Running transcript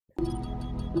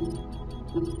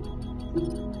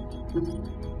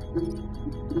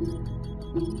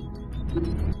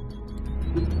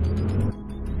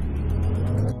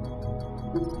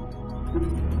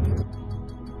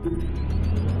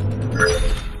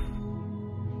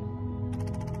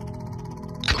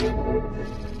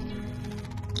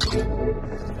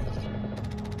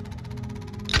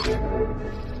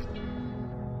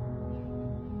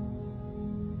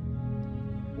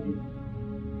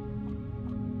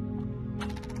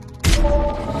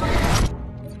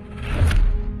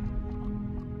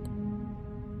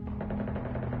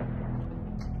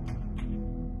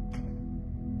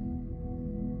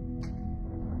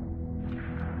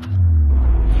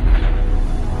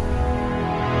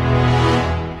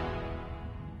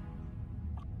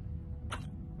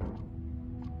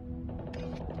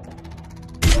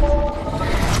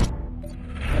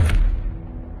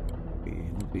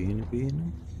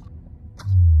Bene.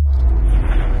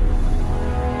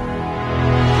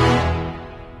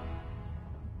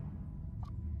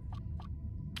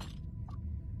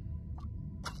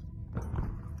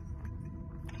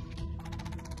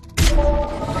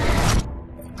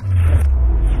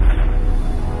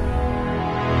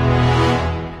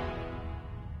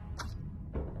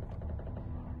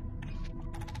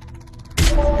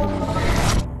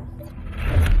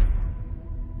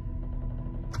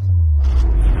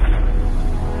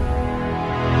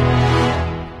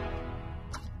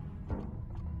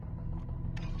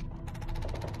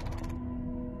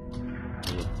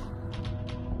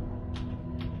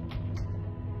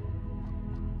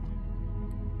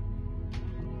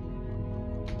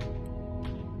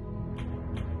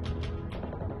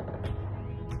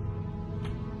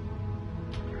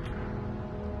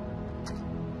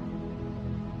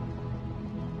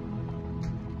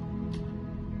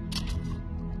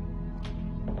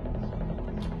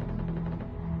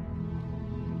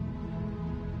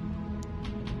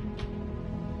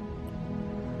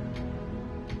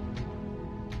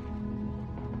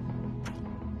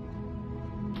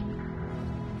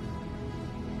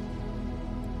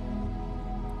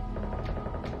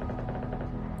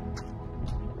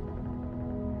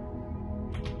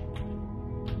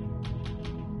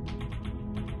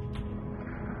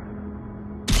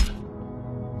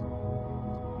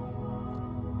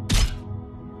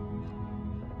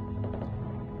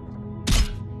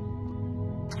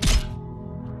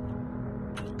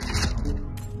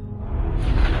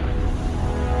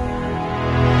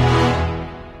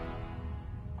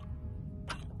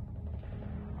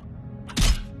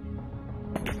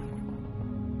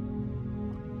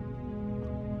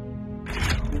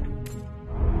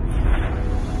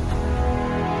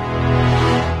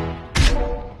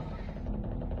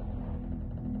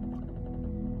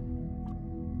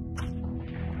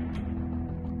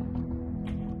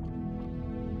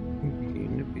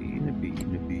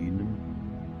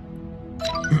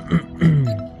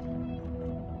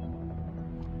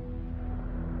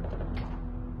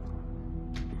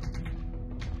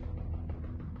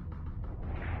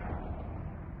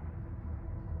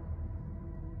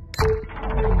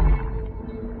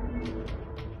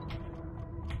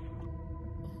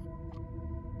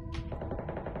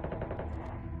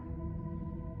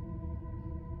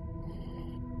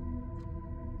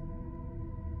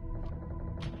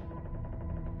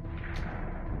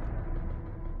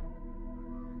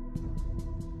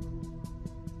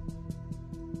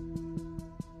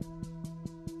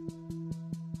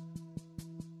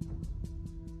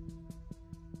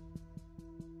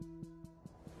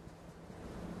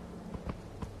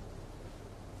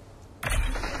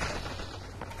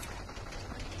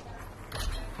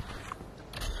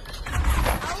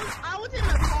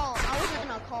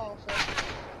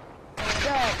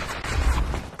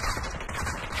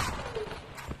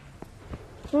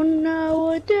 Oh,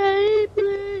 nowadays,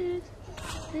 please,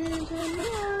 into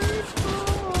my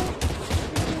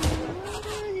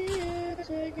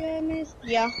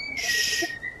yeah.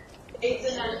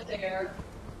 It's an up there.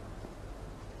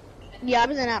 Yeah, I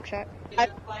was in app check.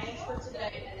 Plans for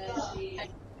today, and then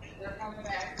they're coming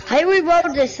back. How do we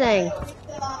reload this thing?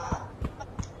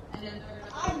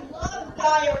 I love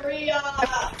diarrhea.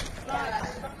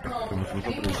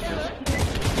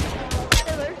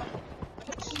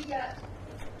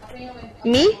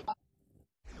 Me?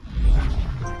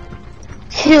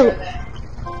 Two.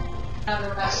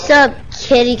 Sup,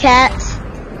 kitty cats?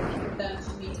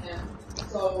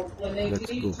 So when they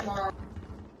leave tomorrow.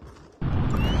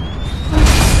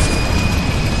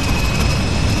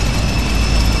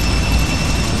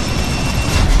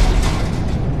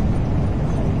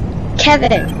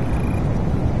 Kevin.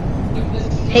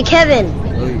 Hey, Kevin.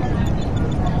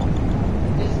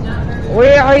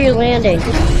 Where are you landing?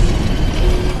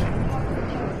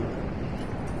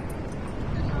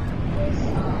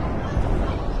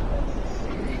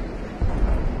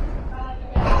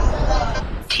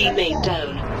 Teammate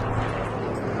down.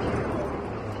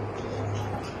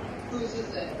 Whose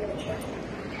is it?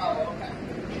 Oh, okay.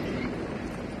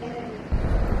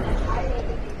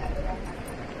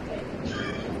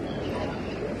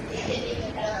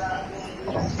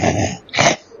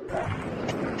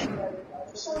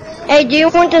 Hey, do you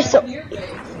want a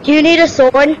do you need a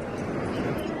sword?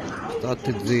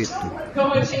 State zitto.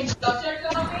 Come and change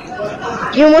subject on me?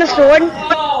 Do you want a sword?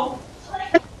 Oh.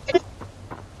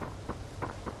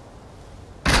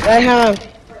 Right, hold on.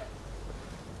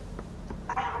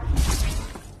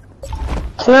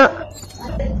 It's not.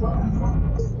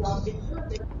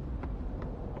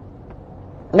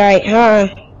 Right, hold on.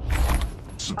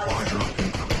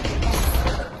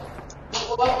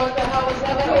 What the hell was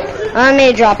that? I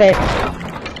may drop it.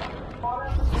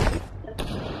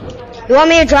 You want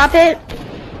me to drop it?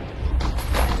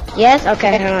 Yes?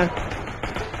 Okay, hold on.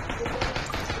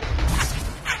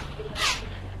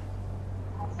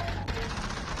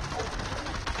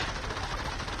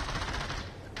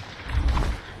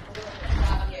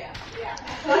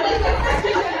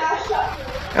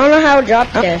 I don't know how to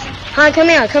drop this. Hi, come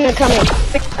here, come here, come here.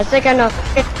 I think I know.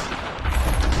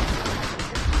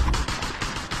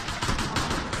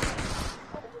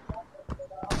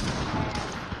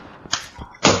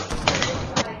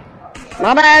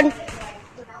 My bad.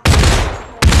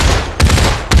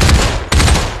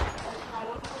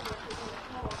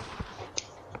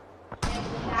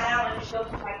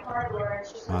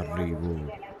 Arrivo.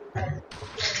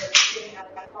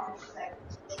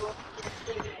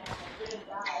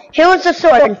 Who wants a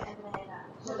sword?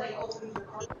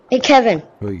 Hey, Kevin.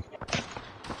 Poi.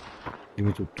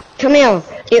 Dimmi tutto. Come here.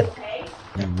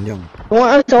 Andiamo. You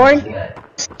want a sword?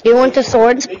 You want a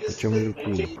sword? Facciamo il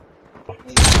culo.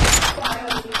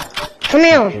 Come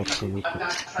here. Porca lo culo.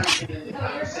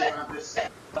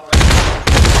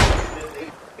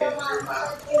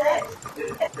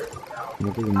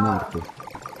 Ma quello è morto.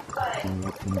 Non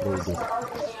l'ha compreso.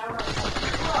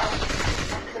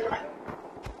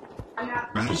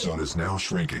 Madison is now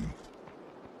shrinking.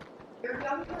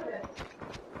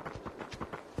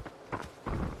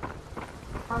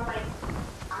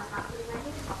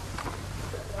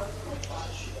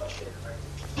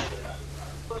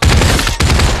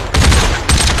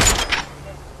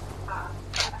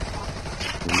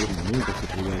 Nunca si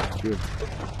trova più.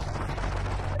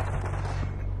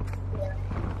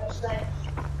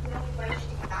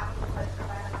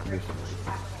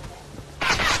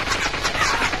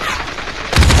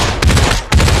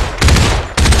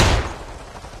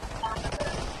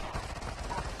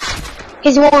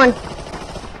 He's won.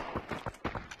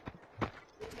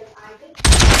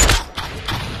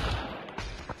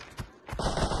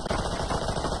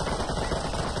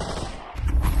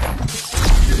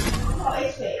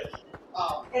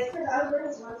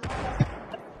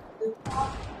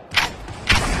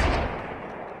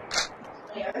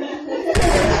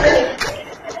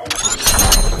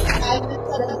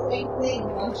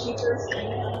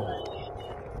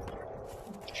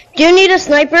 Do you need a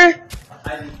sniper?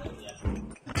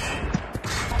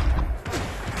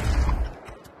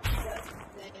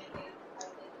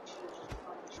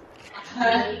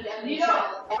 You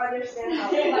don't understand how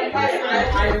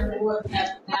I would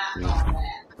have not known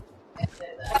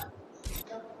that.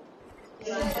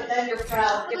 But then you're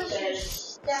proud to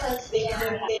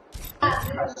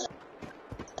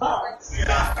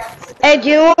Hey, do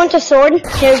you want a sword?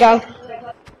 Here we go.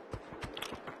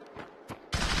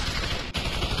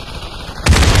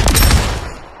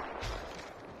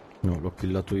 No, l'ho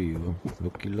killato io.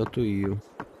 L'ho killato io.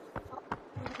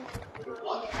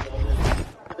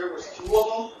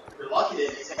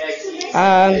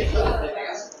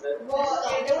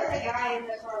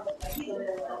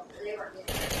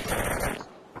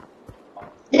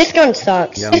 This gun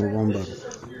sucks. Andiamo, bomba.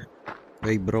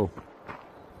 Hey bro.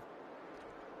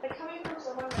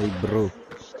 Hey bro.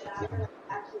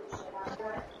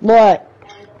 What?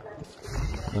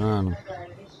 Banano.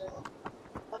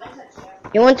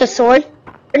 You want the sword?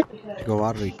 Go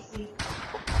Harry.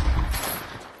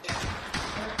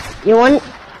 You want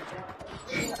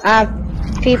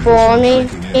people on me?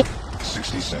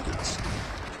 60 seconds.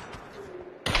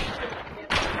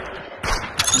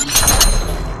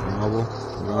 Bravo.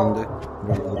 Grande.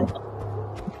 Bravo.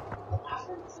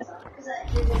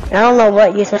 I don't know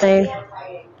what you're saying.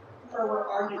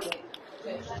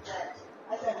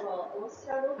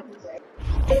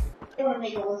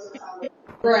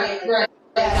 Right.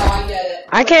 Yeah, no, I get it.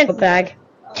 I can't go back.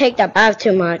 Take that. I have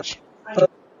too much.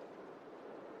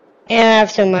 Yeah, I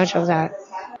have so much of that.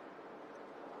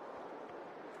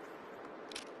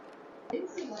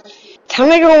 Tell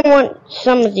me I don't want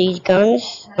some of these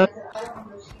guns.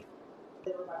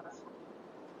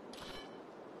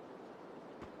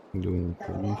 Dunque,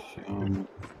 noi siamo...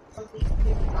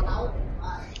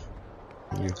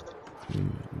 Io.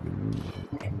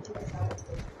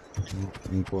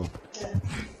 Vieni qua.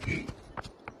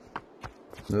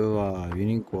 Dove vai?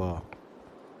 Vieni qua.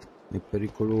 È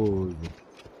pericoloso.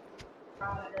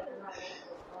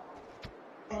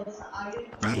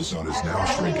 Madison is now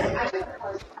shrinking.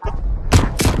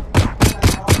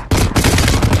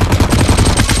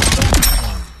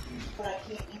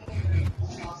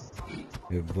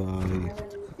 E vai.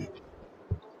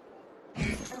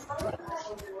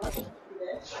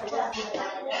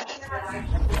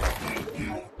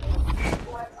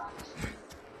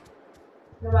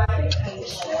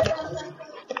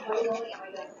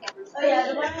 Oh yeah,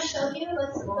 the one I showed you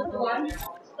was the one,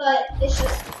 but it's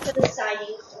just to the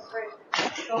sidings.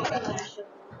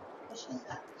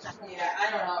 Yeah,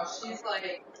 I don't know. She's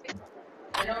like,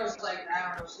 I know it's like, I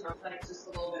don't know, she's like just a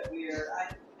little bit weird.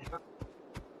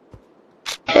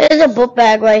 There's a book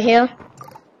bag right here.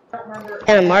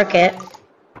 And a market.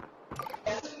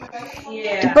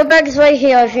 Yeah. The book bag is right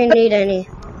here if you need any.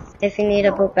 If you need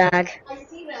a book bag. I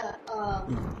see the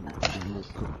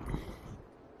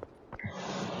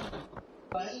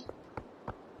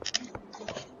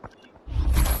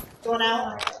going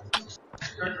out.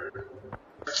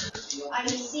 I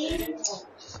see.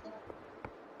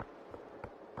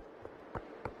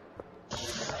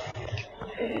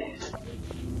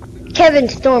 Kevin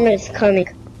Storm is coming.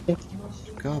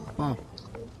 Scappa.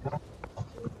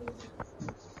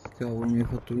 Cavolo, mi hai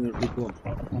fatto venire di qua.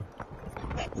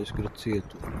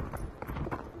 Disgraziato.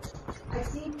 I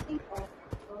see.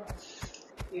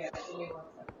 Yeah.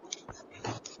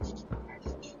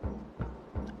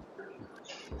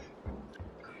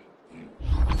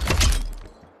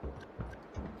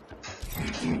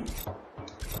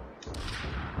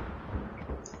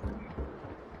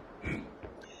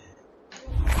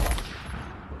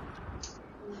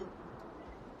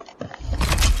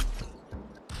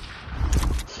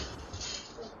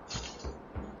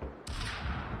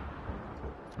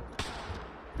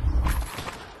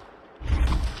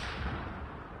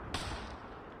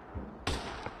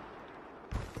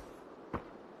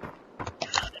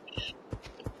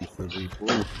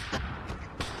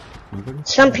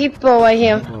 Some people right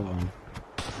here.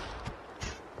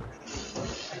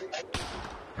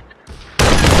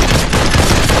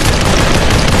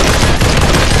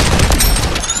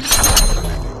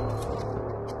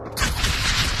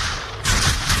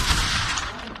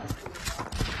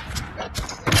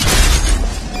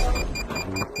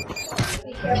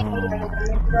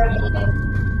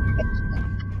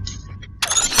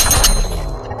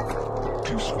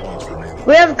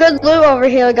 We have good loot over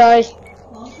here, guys.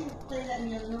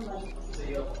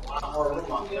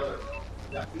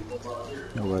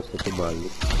 No, è stato bello.